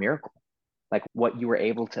you are a miracle. Like what you were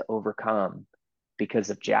able to overcome because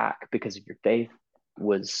of Jack, because of your faith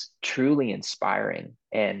was truly inspiring.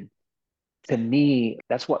 And to me,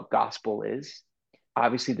 that's what gospel is.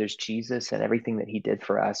 Obviously, there's Jesus and everything that he did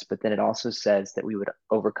for us, but then it also says that we would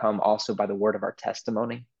overcome also by the word of our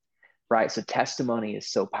testimony, right? So testimony is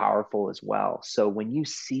so powerful as well. So when you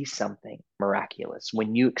see something miraculous,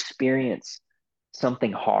 when you experience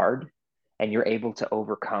something hard and you're able to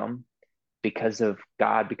overcome because of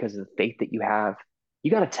God, because of the faith that you have, you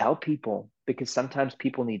got to tell people because sometimes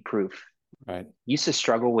people need proof. Right. Used to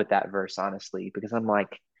struggle with that verse, honestly, because I'm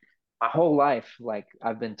like, my whole life, like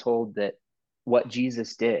I've been told that what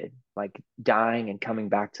Jesus did, like dying and coming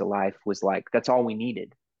back to life was like, that's all we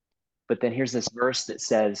needed. But then here's this verse that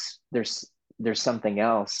says there's something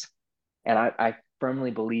else. And I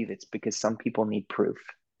firmly believe it's because some people need proof.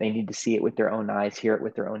 They need to see it with their own eyes, hear it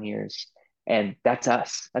with their own ears. And that's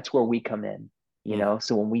us. That's where we come in, you Mm. know?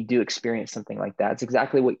 So when we do experience something like that, it's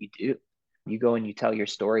exactly what you do. You go and you tell your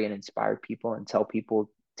story and inspire people and tell people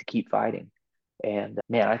to keep fighting. And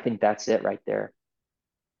man, I think that's it right there.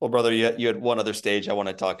 Well, brother, you had one other stage I want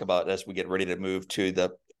to talk about as we get ready to move to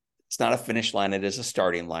it's not a finish line, it is a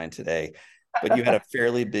starting line today. But you had a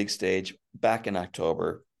fairly big stage back in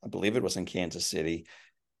October. I believe it was in Kansas City.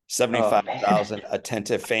 Oh man. 75,000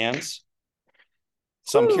 attentive fans.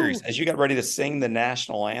 So I'm curious, Woo! as you got ready to sing the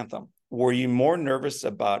national anthem, were you more nervous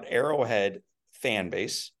about Arrowhead fan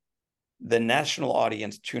base the national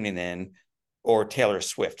audience tuning in, or Taylor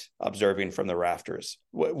Swift observing from the rafters?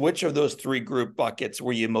 Which of those three group buckets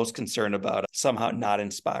were you most concerned about somehow not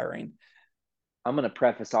inspiring? I'm going to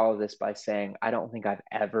preface all of this by saying I don't think I've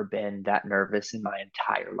ever been that nervous in my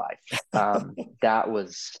entire life.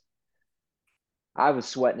 I was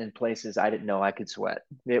sweating in places I didn't know I could sweat.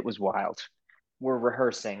 It was wild. We're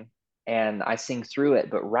rehearsing and I sing through it,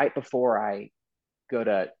 but right before I go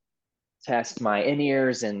to test my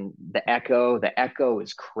in-ears and the echo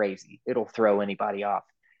is crazy. It'll throw anybody off.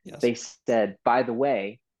 Yes. They said, by the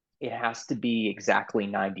way, it has to be exactly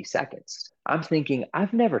 90 seconds. I'm thinking,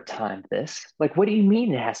 I've never timed this. Like, what do you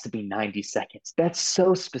mean it has to be 90 seconds? That's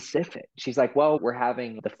so specific. She's like, well, we're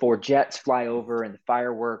having the 4 jets fly over and the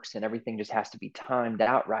fireworks and everything just has to be timed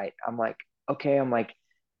out right. I'm like, okay. I'm like,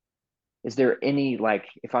 is there any, like,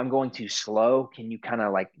 if I'm going too slow, can you kind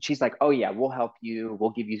of like, she's like, oh yeah, we'll help you.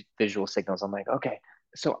 We'll give you visual signals. I'm like, okay.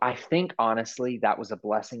 So I think honestly, that was a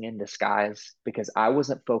blessing in disguise because I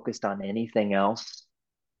wasn't focused on anything else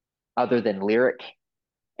other than lyric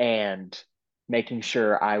and making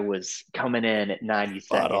sure I was coming in at 90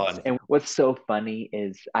 Spot seconds. on. And what's so funny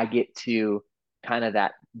is I get to kind of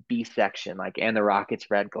that B section, like, and the Rockets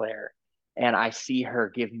red glare. And I see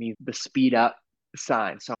her give me the speed up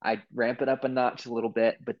sign. So I ramp it up a notch a little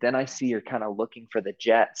bit, but then I see her kind of looking for the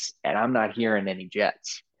jets and I'm not hearing any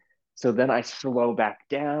jets. So then I slow back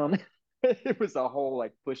down. It was a whole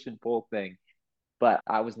like push and pull thing. But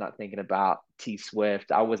I was not thinking about T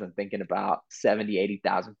Swift. I wasn't thinking about 70,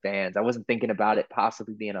 80,000 fans. I wasn't thinking about it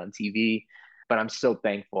possibly being on TV. But I'm so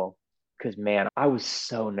thankful because, man, I was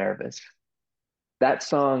so nervous. That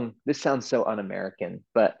song, this sounds so un American,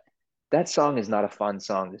 but that song is not a fun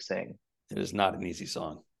song to sing. It is not an easy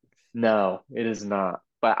song. No, it is not.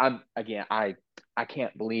 But I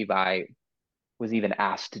can't believe I was even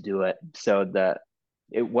asked to do it. So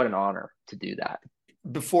what an honor to do that.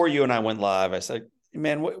 Before you and I went live, I said,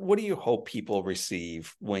 man, what do you hope people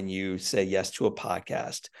receive when you say yes to a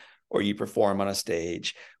podcast or you perform on a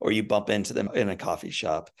stage or you bump into them in a coffee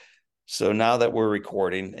shop? So now that we're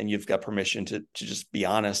recording and you've got permission to just be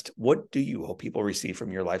honest, what do you hope people receive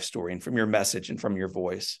from your life story and from your message and from your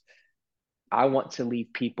voice? I want to leave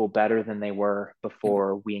people better than they were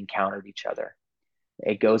before we encountered each other.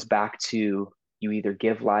 It goes back to you either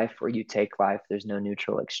give life or you take life. There's no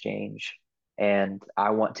neutral exchange. And I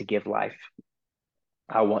want to give life.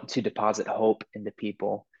 I want to deposit hope into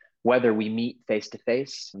people. Whether we meet face to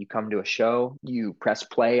face, you come to a show, you press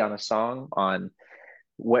play on a song, on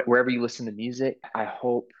wherever you listen to music, I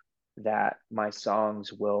hope that my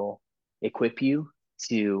songs will equip you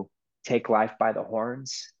to take life by the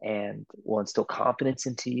horns and will instill confidence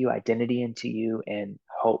into you, identity into you, and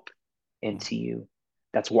hope into you.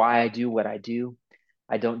 That's why I do what I do.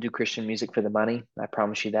 I don't do Christian music for the money. I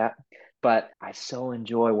promise you that. But I so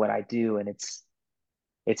enjoy what I do. And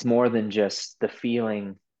it's more than just the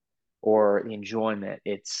feeling or the enjoyment.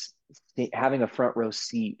 It's having a front row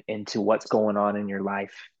seat into what's going on in your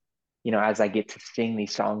life. You know, as I get to sing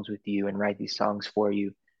these songs with you and write these songs for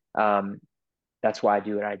you, that's why I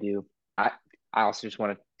do what I do. I also just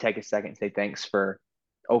want to take a second and say thanks for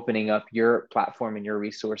opening up your platform and your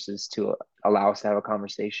resources to allow us to have a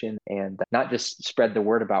conversation and not just spread the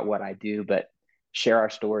word about what I do, but share our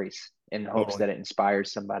stories in hopes that it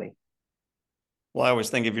inspires somebody. Well, I always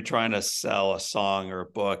think if you're trying to sell a song or a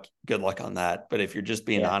book, good luck on that. But if you're just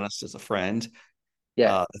being honest as a friend,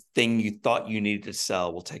 the thing you thought you needed to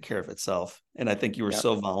sell will take care of itself. And I think you were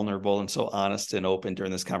so vulnerable and so honest and open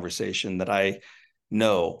during this conversation that I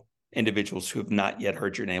know individuals who have not yet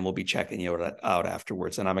heard your name will be checking you out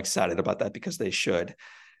afterwards. And I'm excited about that because they should.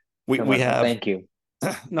 We have, thank you.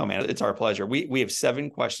 No, man, it's our pleasure. We have 7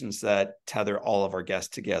 questions that tether all of our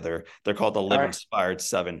guests together. They're called the Live Inspired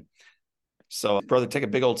 7. So, brother, take a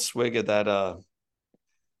big old swig of that,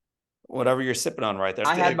 whatever you're sipping on right there.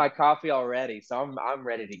 I had my coffee already, so I'm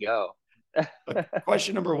ready to go.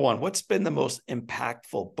 Question number 1: what's been the most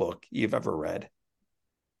impactful book you've ever read?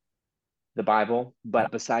 The Bible,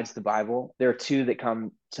 but besides the Bible, there are 2 that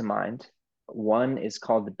come to mind. One is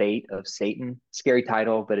called The Bait of Satan. Scary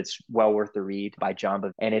title, but it's well worth the read, by John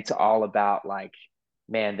Bevere. And it's all about, like,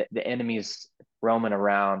 man, the enemy's roaming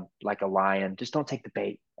around like a lion. Just don't take the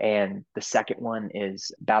bait. And the second one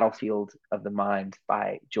is Battlefield of the Mind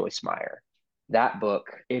by Joyce Meyer. That book,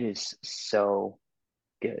 it is so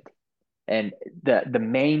good. And the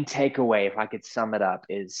main takeaway, if I could sum it up,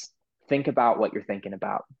 is think about what you're thinking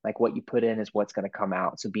about. Like, what you put in is what's going to come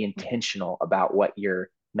out. So be intentional about what you're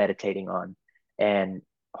meditating on. And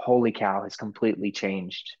holy cow, has completely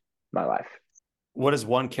changed my life. What is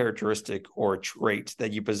one characteristic or trait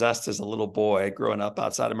that you possessed as a little boy growing up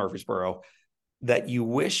outside of Murfreesboro that you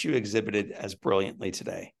wish you exhibited as brilliantly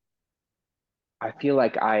today? I feel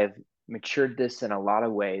like I have matured this in a lot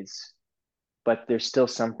of ways, but there's still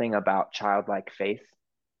something about childlike faith,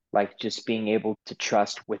 like just being able to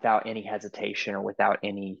trust without any hesitation or without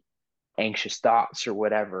any anxious thoughts or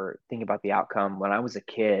whatever, think about the outcome. When I was a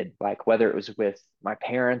kid, like whether it was with my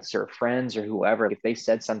parents or friends or whoever, if they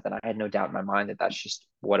said something, I had no doubt in my mind that that's just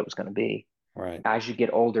what it was going to be. Right. As you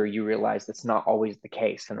get older, you realize that's not always the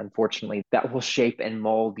case. And unfortunately, that will shape and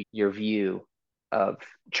mold your view of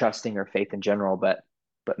trusting or faith in general. But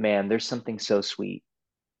man, there's something so sweet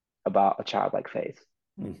about a childlike faith.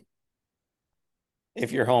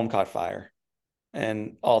 If your home caught fire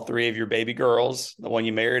and all three of your baby girls, the one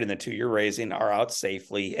you married and the two you're raising, are out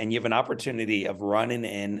safely, and you have an opportunity of running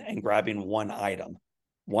in and grabbing one item,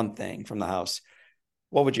 one thing from the house,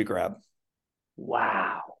 what would you grab?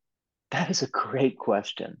 Wow, that is a great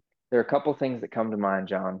question. There are a couple things that come to mind,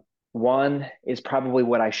 John. One is probably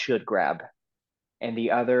what I should grab, and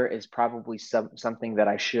the other is probably something that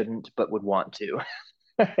I shouldn't but would want to.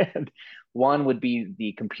 And one would be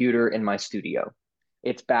the computer in my studio.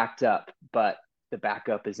 It's backed up, but the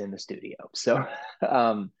backup is in the studio. So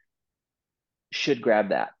should grab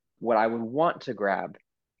that. What I would want to grab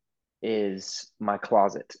is my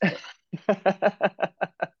closet.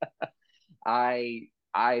 I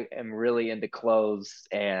I am really into clothes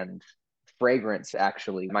and fragrance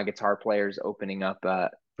actually. My guitar player is opening up a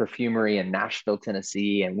perfumery in Nashville,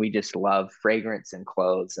 Tennessee, and we just love fragrance and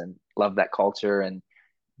clothes and love that culture. And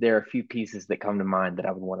there are a few pieces that come to mind that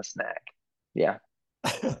I would want to snag. Yeah.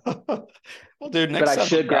 Well, dude, But next I time I'm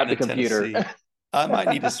should down grab the in computer. Tennessee, I might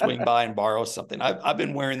need to swing by and borrow something. I've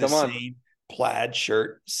been wearing the Come on. same plaid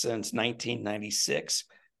shirt since 1996.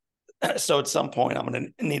 So at some point, I'm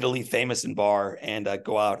going to need to leave Famous and Bar and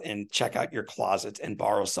go out and check out your closet and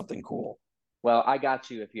borrow something cool. Well, I got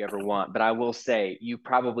you if you ever want, but I will say you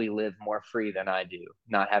probably live more free than I do,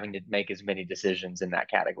 not having to make as many decisions in that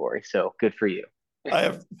category. So good for you. I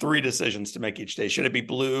have 3 decisions to make each day. Should it be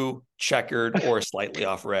blue, checkered, or slightly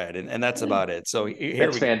off red? And that's about it. So here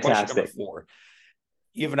That's we go. Question number fantastic. 4.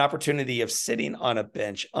 You have an opportunity of sitting on a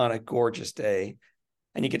bench on a gorgeous day,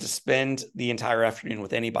 and you get to spend the entire afternoon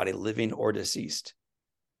with anybody living or deceased.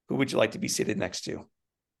 Who would you like to be seated next to?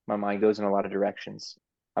 My mind goes in a lot of directions.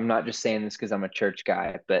 I'm not just saying this because I'm a church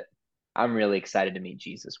guy, but I'm really excited to meet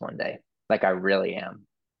Jesus one day. Like I really am.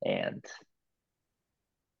 And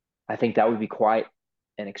I think that would be quite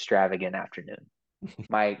an extravagant afternoon.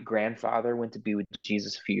 My grandfather went to be with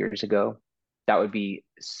Jesus a few years ago. That would be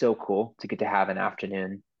so cool to get to have an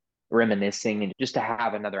afternoon reminiscing, and just to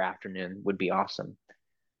have another afternoon would be awesome.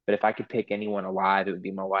 But if I could pick anyone alive, it would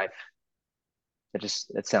be my wife.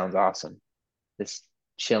 That sounds awesome. Just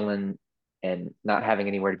chilling and not having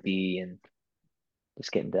anywhere to be and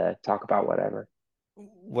just getting to talk about whatever.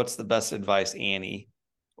 What's the best advice Annie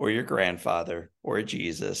or your grandfather or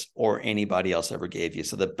Jesus or anybody else ever gave you?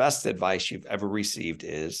 So the best advice you've ever received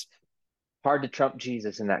is? Hard to trump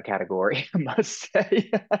Jesus in that category, I must say.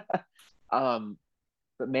 But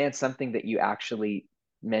man, something that you actually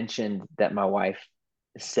mentioned that my wife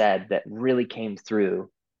said that really came through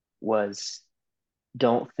was,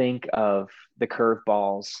 don't think of the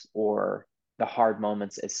curveballs or the hard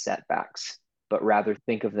moments as setbacks, but rather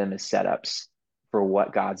think of them as setups for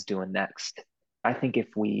what God's doing next. I think if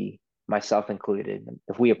we, myself included,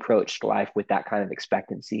 if we approached life with that kind of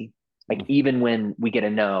expectancy, like even when we get a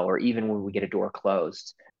no, or even when we get a door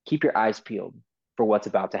closed, keep your eyes peeled for what's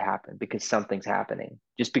about to happen, because something's happening.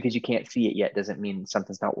 Just because you can't see it yet doesn't mean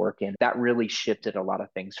something's not working. That really shifted a lot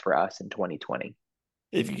of things for us in 2020.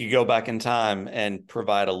 If you could go back in time and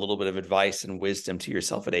provide a little bit of advice and wisdom to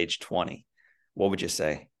yourself at age 20, what would you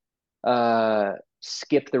say?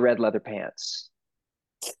 Skip the red leather pants.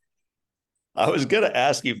 I was going to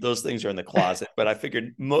ask you if those things are in the closet, but I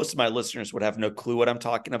figured most of my listeners would have no clue what I'm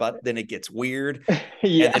talking about. Then it gets weird.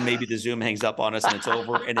 Yeah. And then maybe the Zoom hangs up on us and it's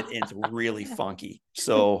over and it ends really funky.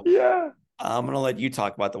 So Yeah. I'm going to let you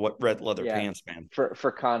talk about the red leather pants, man.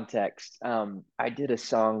 For context, I did a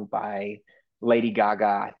song by Lady Gaga.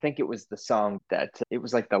 I think it was the song that it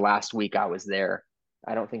was like the last week I was there.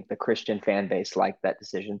 I don't think the Christian fan base liked that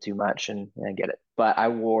decision too much, and I get it. But I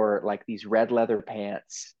wore like these red leather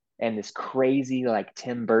pants and this crazy like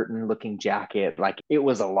Tim Burton looking jacket. Like it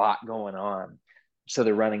was a lot going on. So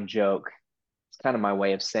the running joke, it's kind of my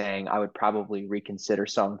way of saying I would probably reconsider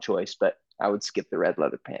song choice, but I would skip the red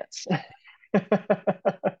leather pants.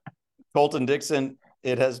 Colton Dixon,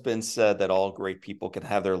 it has been said that all great people can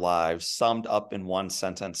have their lives summed up in one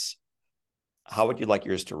sentence. How would you like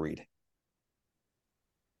yours to read?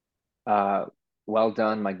 Well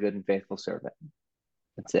done, my good and faithful servant.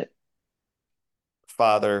 That's it.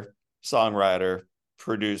 Father, songwriter,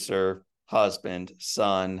 producer, husband,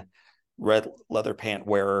 son, red leather pant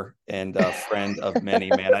wearer, and a friend of many.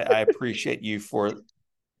 Man, I appreciate you for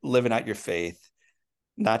living out your faith,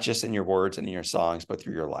 not just in your words and in your songs, but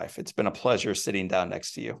through your life. It's been a pleasure sitting down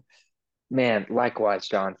next to you. Man, likewise,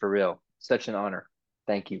 John, for real. Such an honor.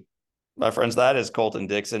 Thank you. My friends, that is Colton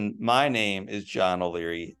Dixon. My name is John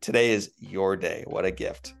O'Leary. Today is your day. What a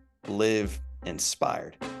gift. Live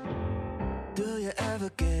inspired. Do you ever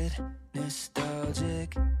get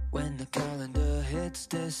nostalgic when the calendar hits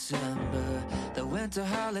December? The winter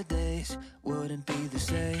holidays wouldn't be the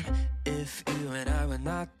same if you and I were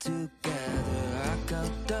not together. I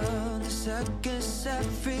count down the seconds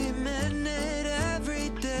every minute, every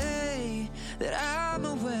day that I'm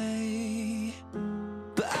away.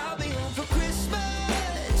 But I'll be home for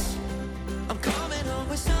Christmas. I'm coming home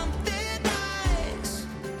with something nice.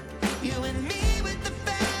 You and me with the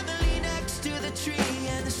family next to the tree,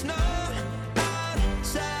 and the snow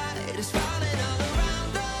outside is falling all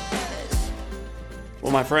around us.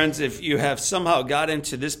 Well, my friends, if you have somehow gotten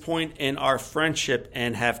to this point in our friendship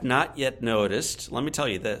and have not yet noticed, let me tell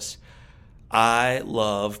you this. I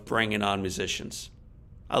love bringing on musicians.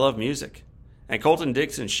 I love music. And Colton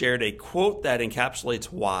Dixon shared a quote that encapsulates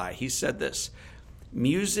why. He said this: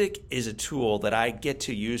 music is a tool that I get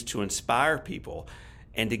to use to inspire people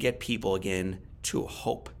and to get people again to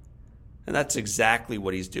hope. And that's exactly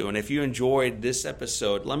what he's doing. If you enjoyed this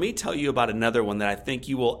episode, let me tell you about another one that I think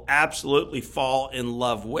you will absolutely fall in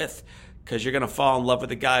love with, because you're going to fall in love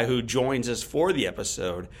with the guy who joins us for the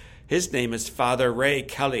episode. His name is Father Ray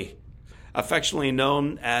Kelly, affectionately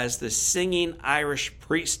known as the singing Irish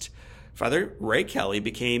priest. Father Ray Kelly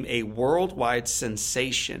became a worldwide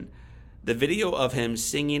sensation. The video of him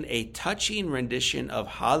singing a touching rendition of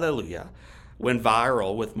Hallelujah went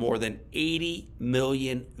viral with more than 80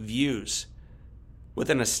 million views. With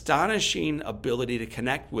an astonishing ability to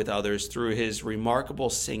connect with others through his remarkable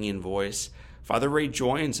singing voice, Father Ray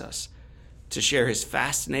joins us to share his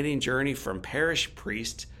fascinating journey from parish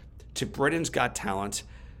priest to Britain's Got Talent,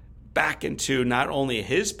 back into not only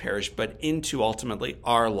his parish, but into ultimately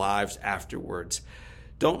our lives afterwards.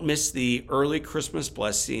 Don't miss the early Christmas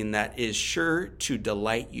blessing that is sure to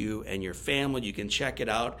delight you and your family. You can check it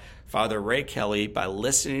out, Father Ray Kelly, by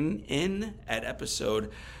listening in at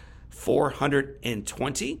episode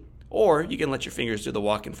 420, or you can let your fingers do the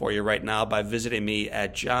walking for you right now by visiting me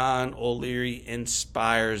at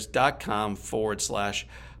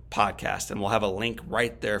johnolearyinspires.com/podcast, and we'll have a link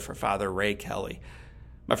right there for Father Ray Kelly.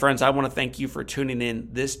 My friends, I want to thank you for tuning in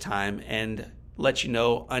this time and let you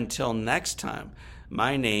know until next time,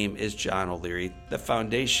 my name is John O'Leary. The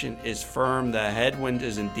foundation is firm, the headwind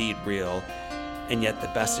is indeed real, and yet the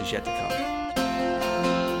best is yet to come.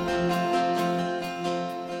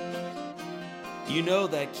 You know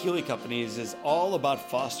that Keeley Companies is all about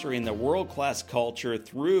fostering the world-class culture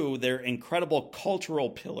through their incredible cultural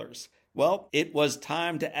pillars. Well, it was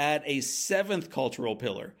time to add a seventh cultural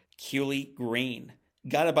pillar, Keeley Green.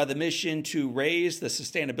 Guided by the mission to raise the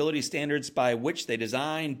sustainability standards by which they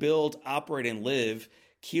design, build, operate, and live,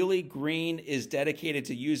 Keeley Green is dedicated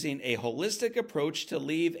to using a holistic approach to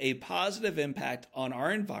leave a positive impact on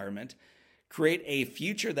our environment, create a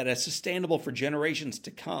future that is sustainable for generations to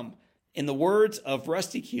come. In the words of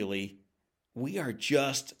Rusty Keeley, we are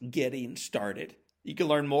just getting started. You can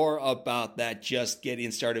learn more about that just getting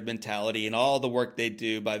started mentality and all the work they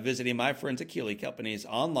do by visiting my friends at Keeley Companies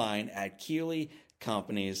online at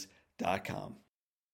keeleycompanies.com.